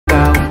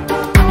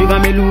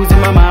got me losing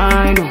my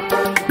mind, oh.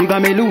 You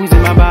got me losing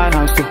my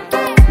balance, oh.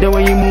 The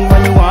way you move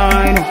and you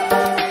whine,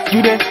 oh.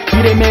 You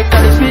dey make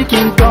all the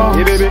speaking tongues.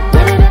 Hey baby,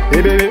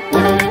 hey baby,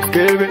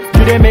 hey baby.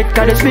 You dey make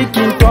all the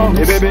speaking tongues.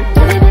 Hey baby,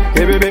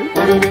 hey baby,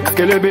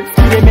 hey baby.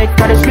 You dey make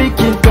all the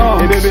speaking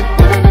tongues. Hey baby,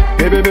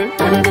 hey baby,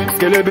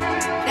 hey baby.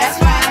 That's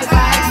right,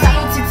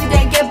 salute to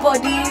then get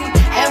body,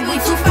 and we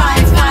too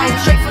fine,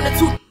 straight from the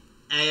tooth.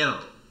 Hey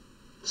yo,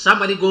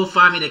 somebody go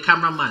find me the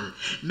cameraman.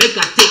 Make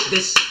I take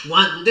this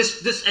one,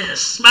 this and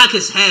smack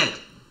his head.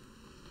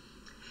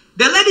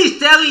 The lady is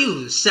telling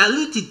you,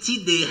 salute to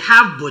they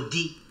have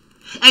body.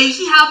 And you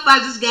see how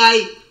fast this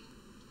guy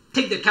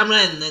take the camera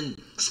and then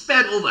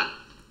sped over.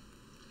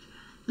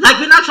 Like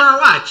we're not trying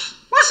to watch.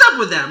 What's up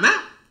with that, man?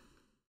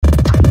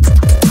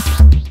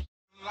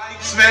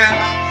 Lights,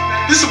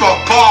 man. This is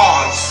about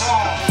bars.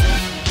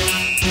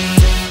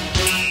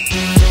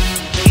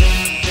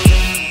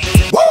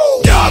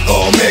 Woo! Y'all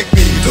gon' make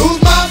me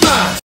lose my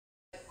mind.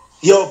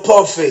 Yo,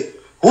 Perfect.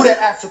 Who the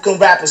African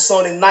rapper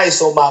sounding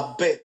nice on my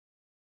bit?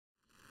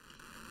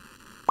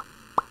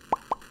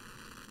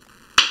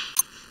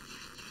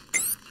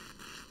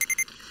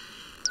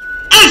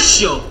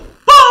 It's your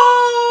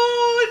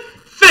boy.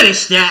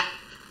 Finish that.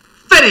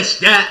 Finish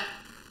that.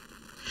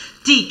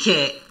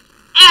 DK.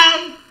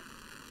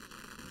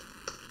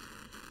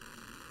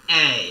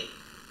 Hey,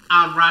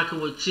 I'm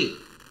rocking with you.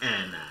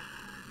 And I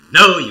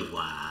know you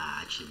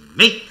watching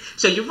me.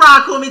 So you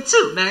rock with me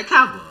too, man.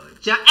 Cowboy.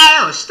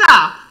 L,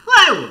 stop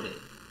playing with me.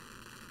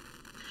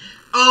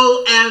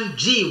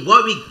 OMG,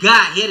 what we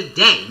got here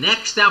today?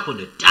 Next up on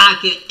the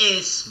docket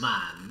is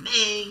my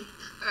main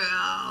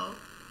girl,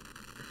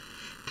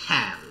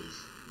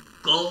 Paris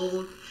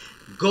Gold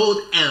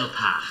El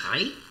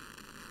Paris.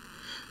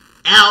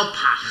 El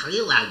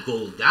Paris, like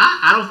gold.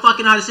 I don't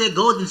fucking know how to say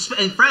gold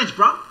in French,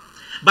 bro.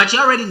 But you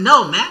already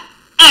know, man.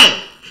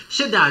 Hey,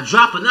 should I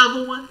drop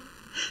another one?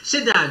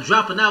 Should I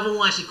drop another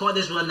one? She called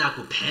this one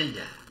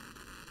Nakupenda.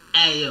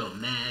 Hey, yo,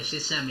 man, she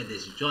sent me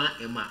this joint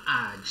in my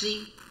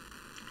IG.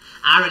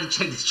 I already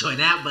checked this joint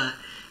out, but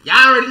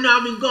y'all already know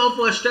I've been going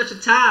for a stretch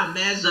of time,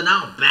 man. So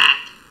now I'm back,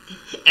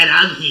 and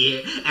I'm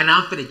here, and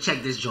I'm finna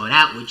check this joint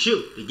out with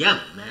you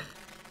together, man.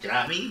 You know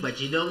what I mean? But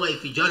you know what?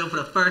 If you join for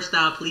the first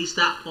time, please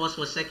stop, pause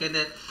for a second,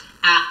 and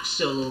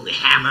absolutely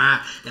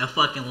hammer that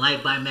fucking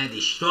like button, man.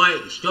 Destroy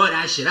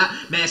that shit up,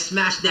 man.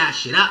 Smash that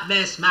shit up,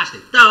 man. Smash the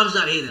thumbs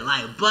up, hit the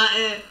like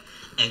button,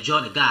 and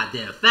join the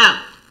goddamn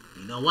family.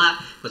 You know what?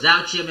 Because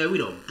out here, man, we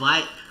don't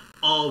bite.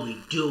 All we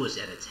do is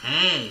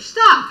entertain.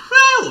 Stop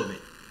playing with me.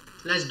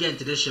 Let's get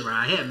into this shit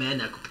right here, man.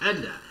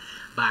 Nakupenda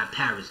by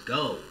Paris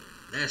Gold.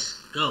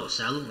 Let's go,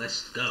 Salute.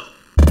 Let's go.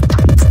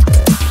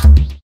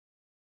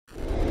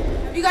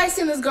 Have you guys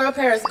seen this girl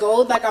Paris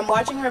Gold? Like, I'm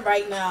watching her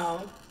right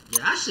now.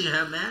 Yeah, I seen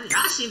her, man.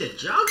 Y'all seen the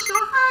jokes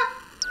on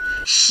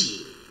her?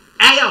 Shit.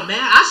 Hey, yo, man,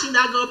 I seen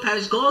that girl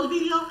Paris Gold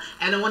video,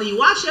 and then when you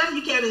watch her,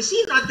 you can't even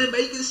see nothing, but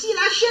you can see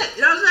that shit.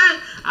 You know what I'm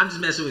saying? I'm just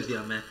messing with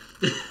you, man.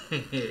 Oh,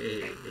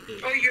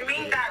 you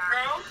mean that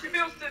girl? She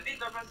feels to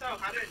beat up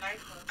herself. I didn't like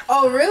her.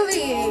 Oh,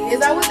 really? Is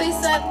that what they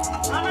said?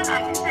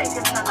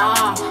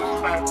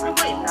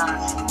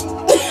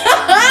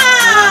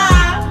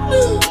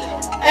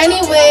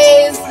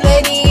 Anyways,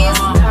 ladies,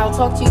 I'll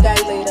talk to you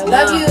guys later.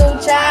 Love you.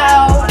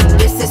 Ciao.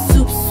 This is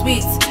soup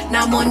sweet.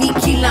 Now money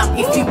kill am.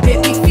 If you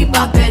baby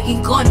fever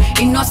begging gun,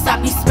 it not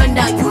stop you spend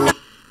that. You know.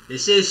 They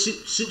say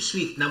soup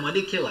sweet. Now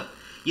money kill am.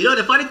 You know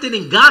the funny thing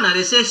in Ghana,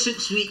 they say soup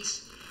sweet.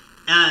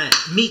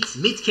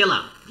 Meat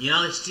killer. You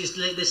know, it's just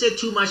like they say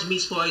too much meat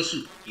spoils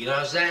soup. You know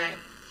what I'm saying?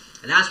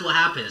 And that's what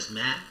happens,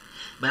 man.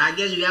 But I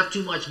guess you have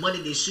too much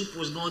money, the soup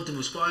was going to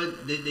be spoiled.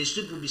 The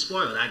soup will be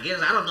spoiled. I guess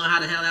I don't know how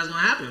the hell that's gonna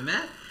happen,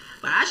 man.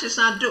 But that should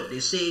sound dope. They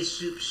say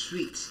soup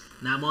sweet.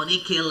 Now money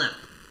kill up.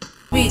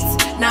 Sweet.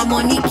 Now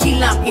money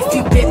kill am. If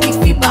you baby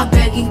fever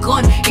begging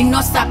gun, it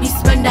not stop you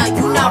spend that.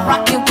 You not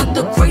rocking with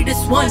the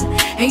greatest one.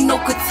 Ain't no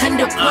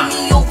contender. Put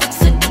me over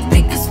to the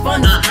biggest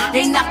fun.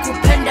 Ain't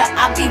Nakupenda.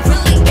 I be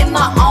really in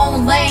my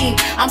own lane.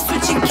 I'm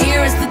switching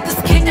gears, lit this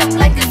kid up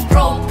like it's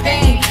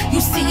propane. You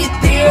see it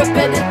there,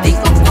 better think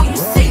before you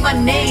say my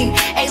name.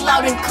 Ain't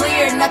loud and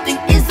clear, nothing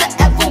is or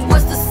ever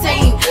was the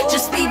same.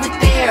 Just leave it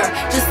there,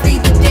 just leave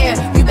it there.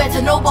 You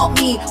better know about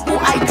me, who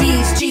I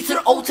be. G to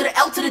the O to the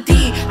L to the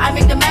D. I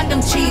make the man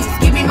them cheese,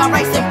 give me my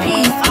rice and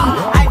peas.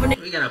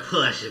 We gotta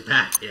push it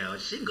back, yo.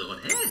 She going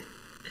in.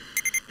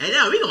 And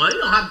now we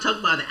gonna have to talk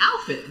about the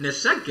outfit in a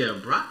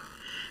second, bro.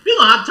 We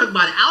gonna have to talk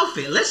about the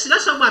outfit. Let's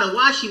talk about the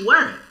watch she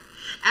wearing.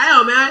 Hey,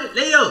 yo, man,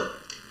 yo,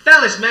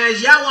 fellas, man,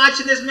 y'all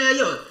watching this, man,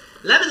 yo.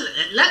 Let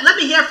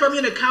me hear from you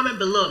in the comment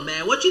below,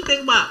 man. What you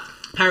think about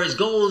Paris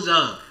Gold's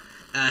her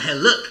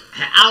look,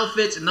 her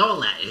outfits, and all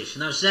that ish?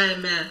 You know what I'm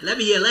saying, man? Let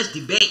me hear. Let's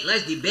debate,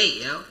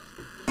 yo.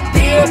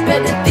 There,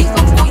 better think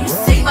before you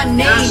say my name.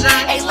 You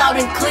know ain't loud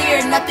and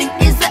clear, nothing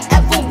is or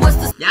ever was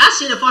the. Y'all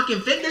see the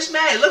fucking fitness,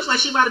 man? It looks like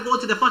she about to go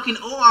to the fucking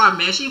OR,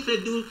 man. She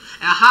finna do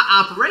a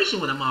hot operation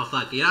with a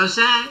motherfucker. You know what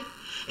I'm saying?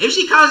 If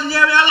she comes in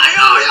there, I'm like,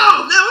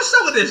 yo, man, what's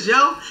up with this,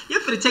 yo? You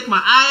finna take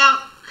my eye out?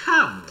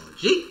 Come on,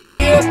 G.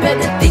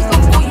 Better think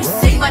before you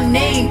say my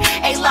name.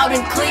 Ain't loud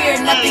and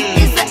clear. Nothing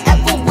is or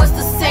ever was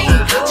the same.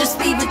 Just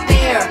leave it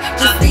there,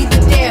 just leave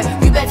it there.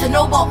 You better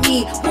know about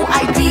me, who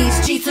I be.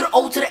 It's G to the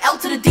O to the L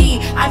to the D.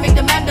 I make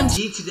the man them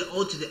G to the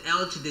O to the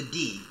L to the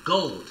D.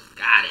 Gold.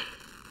 Got it.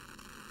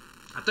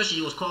 I thought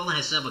she was calling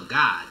herself a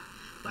god,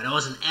 but it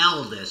was an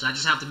L there, so I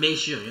just have to make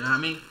sure, you know what I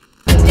mean?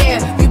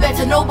 there. You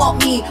better know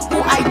about me,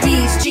 who I be.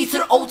 It's G to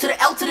the O to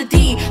the L to the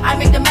D. I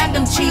make the man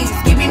them cheese.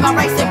 Give me my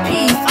rice and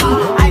peas.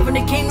 I run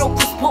the game, no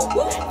Chris Paul.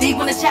 Deep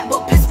on the chat,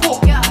 but piss poor.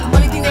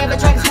 Only thing they ever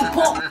try is to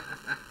pork.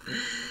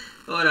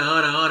 Hold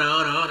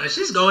on.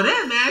 She's going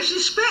in, man.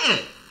 She's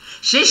spitting.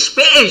 She's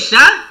spitting,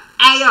 son.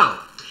 Hey, yo.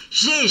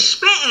 She's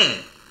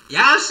spitting. You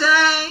know what I'm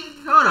saying?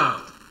 Hold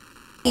on.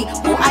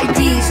 Who I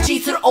be, it's G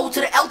to the O to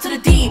the L to the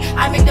D.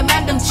 I make the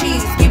man them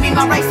cheese. Give me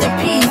my rice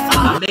and peas.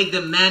 I make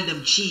the man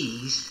them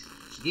cheese.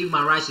 Give me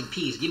my rice and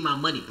peas. Give me my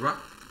money, bro.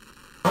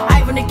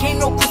 I run the game,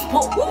 no Chris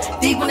Paul.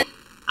 Deep on the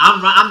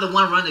I'm the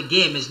one running the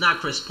game. It's not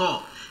Chris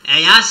Paul.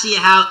 And y'all see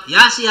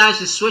how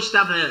she switched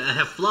up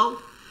her flow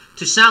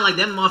to sound like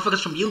them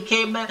motherfuckers from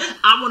UK, man.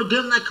 I want to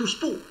give them like Chris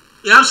Paul.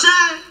 You know what I'm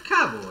saying?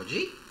 Come on,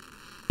 G.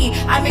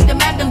 I make the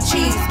man them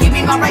cheese. Give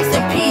me my rice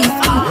and peas.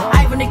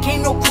 I run the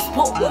game, no Chris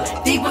Paul.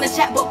 Deep on the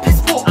chat, but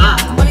piss poor.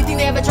 Only thing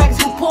they ever try is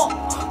to pork.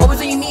 Always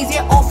on your knees,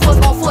 yeah, all fours.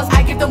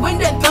 I give them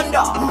wind and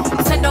thunder.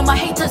 Send all my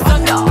haters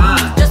thunder.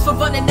 Just for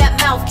running that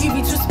mouth, give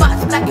me 2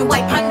 spots, black and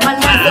white. My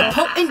lines are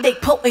potent, they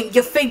potent.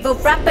 Your favorite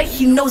rapper,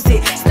 he knows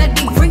it.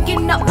 Steady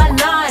bringing up my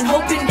line,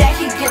 hoping that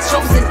he gets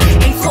chosen.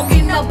 Ain't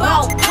talking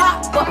about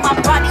pop, but my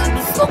body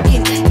be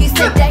smoking. He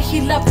said that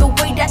he loved the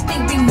way that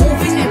thing be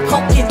moving and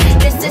poking.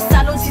 This is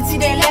Salon City,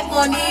 they like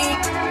money.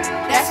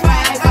 That's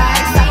right.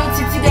 Salon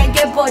City, they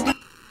get body.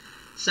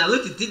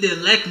 Salute Titi, they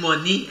like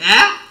money,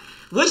 eh?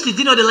 Which did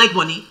you know they like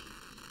money?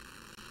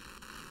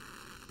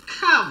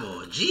 Come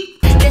on, G.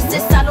 This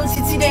is Salon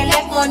City, they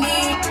like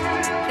money.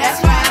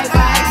 That's right.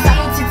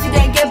 Salon City,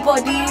 they get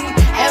body.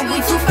 And we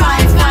too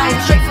fine.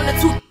 Straight from the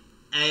tooth.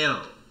 Hey,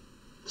 yo.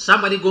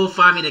 Somebody go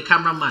find me the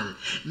cameraman.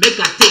 Make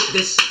I take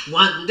this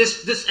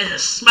and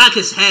smack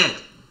his head.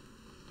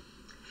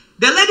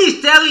 The lady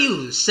is telling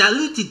you,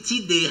 Salute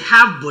Titi, they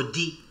have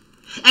body.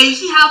 And you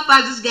see how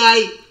fast this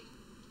guy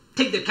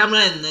take the camera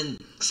and then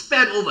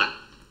sped over.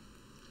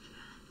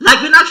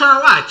 Like we're not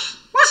trying to watch.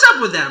 What's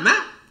up with that,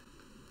 man?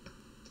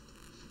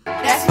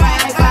 That's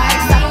right.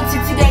 Salon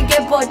City, they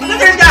get body.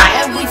 Look at this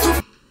guy. And we too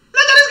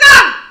Look at this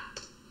guy.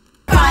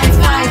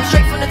 fine.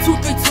 Straight from the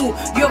 232.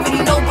 You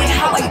already know what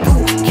how I do.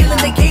 Killing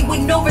the game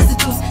with no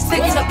residues.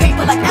 Sticking the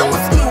paper like I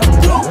was glue.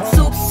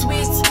 Soup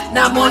sweet,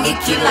 now money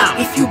killer.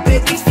 If you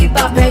baby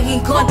fever,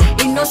 begging gun.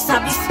 Ain't no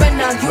sabi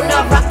spender. You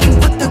not rocking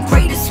with the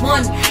greatest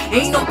one.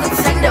 Ain't no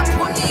contender.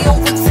 Put me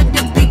over to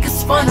the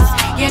biggest funds.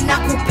 Yeah,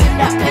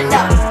 Nakupenda.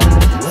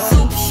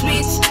 Soup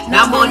sweet,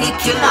 now money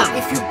killer.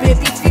 If you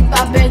baby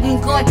fever, begging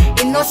gun.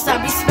 Ain't no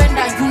sabi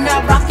spender. You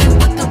not rocking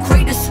with the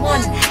greatest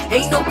one.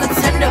 Ain't no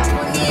contender.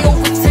 Put me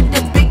over to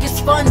the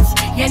biggest funds.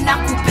 Yeah,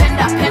 Nakupenda.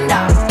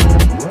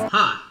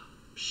 Huh.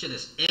 Shit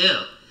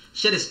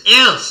is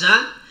ill,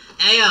 son.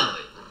 Hey, yo.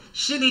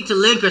 She need to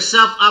link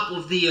herself up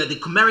with the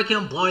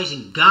American boys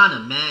in Ghana,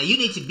 man. You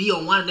need to be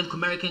on one of them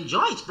American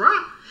joints, bro.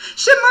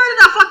 She murdered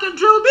that fucking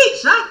drill beat,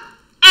 son.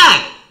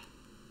 Hey.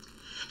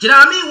 You know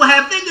what I mean? With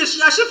her fingers,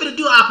 she finna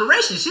do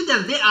operation. She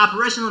done did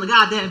operation on the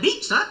goddamn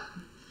beat, son.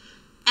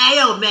 Hey,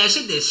 yo, man,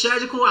 she did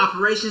surgical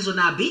operations on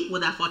that beat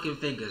with that fucking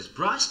fingers,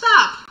 bro.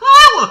 Stop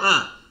playing with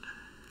her.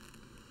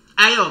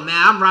 Hey, yo, man,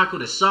 I'm rocking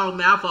with the song,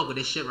 man. I fuck with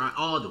this shit right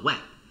all the way.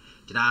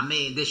 You know what I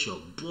mean? This your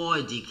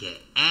boy,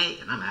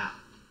 DKA, and I'm out.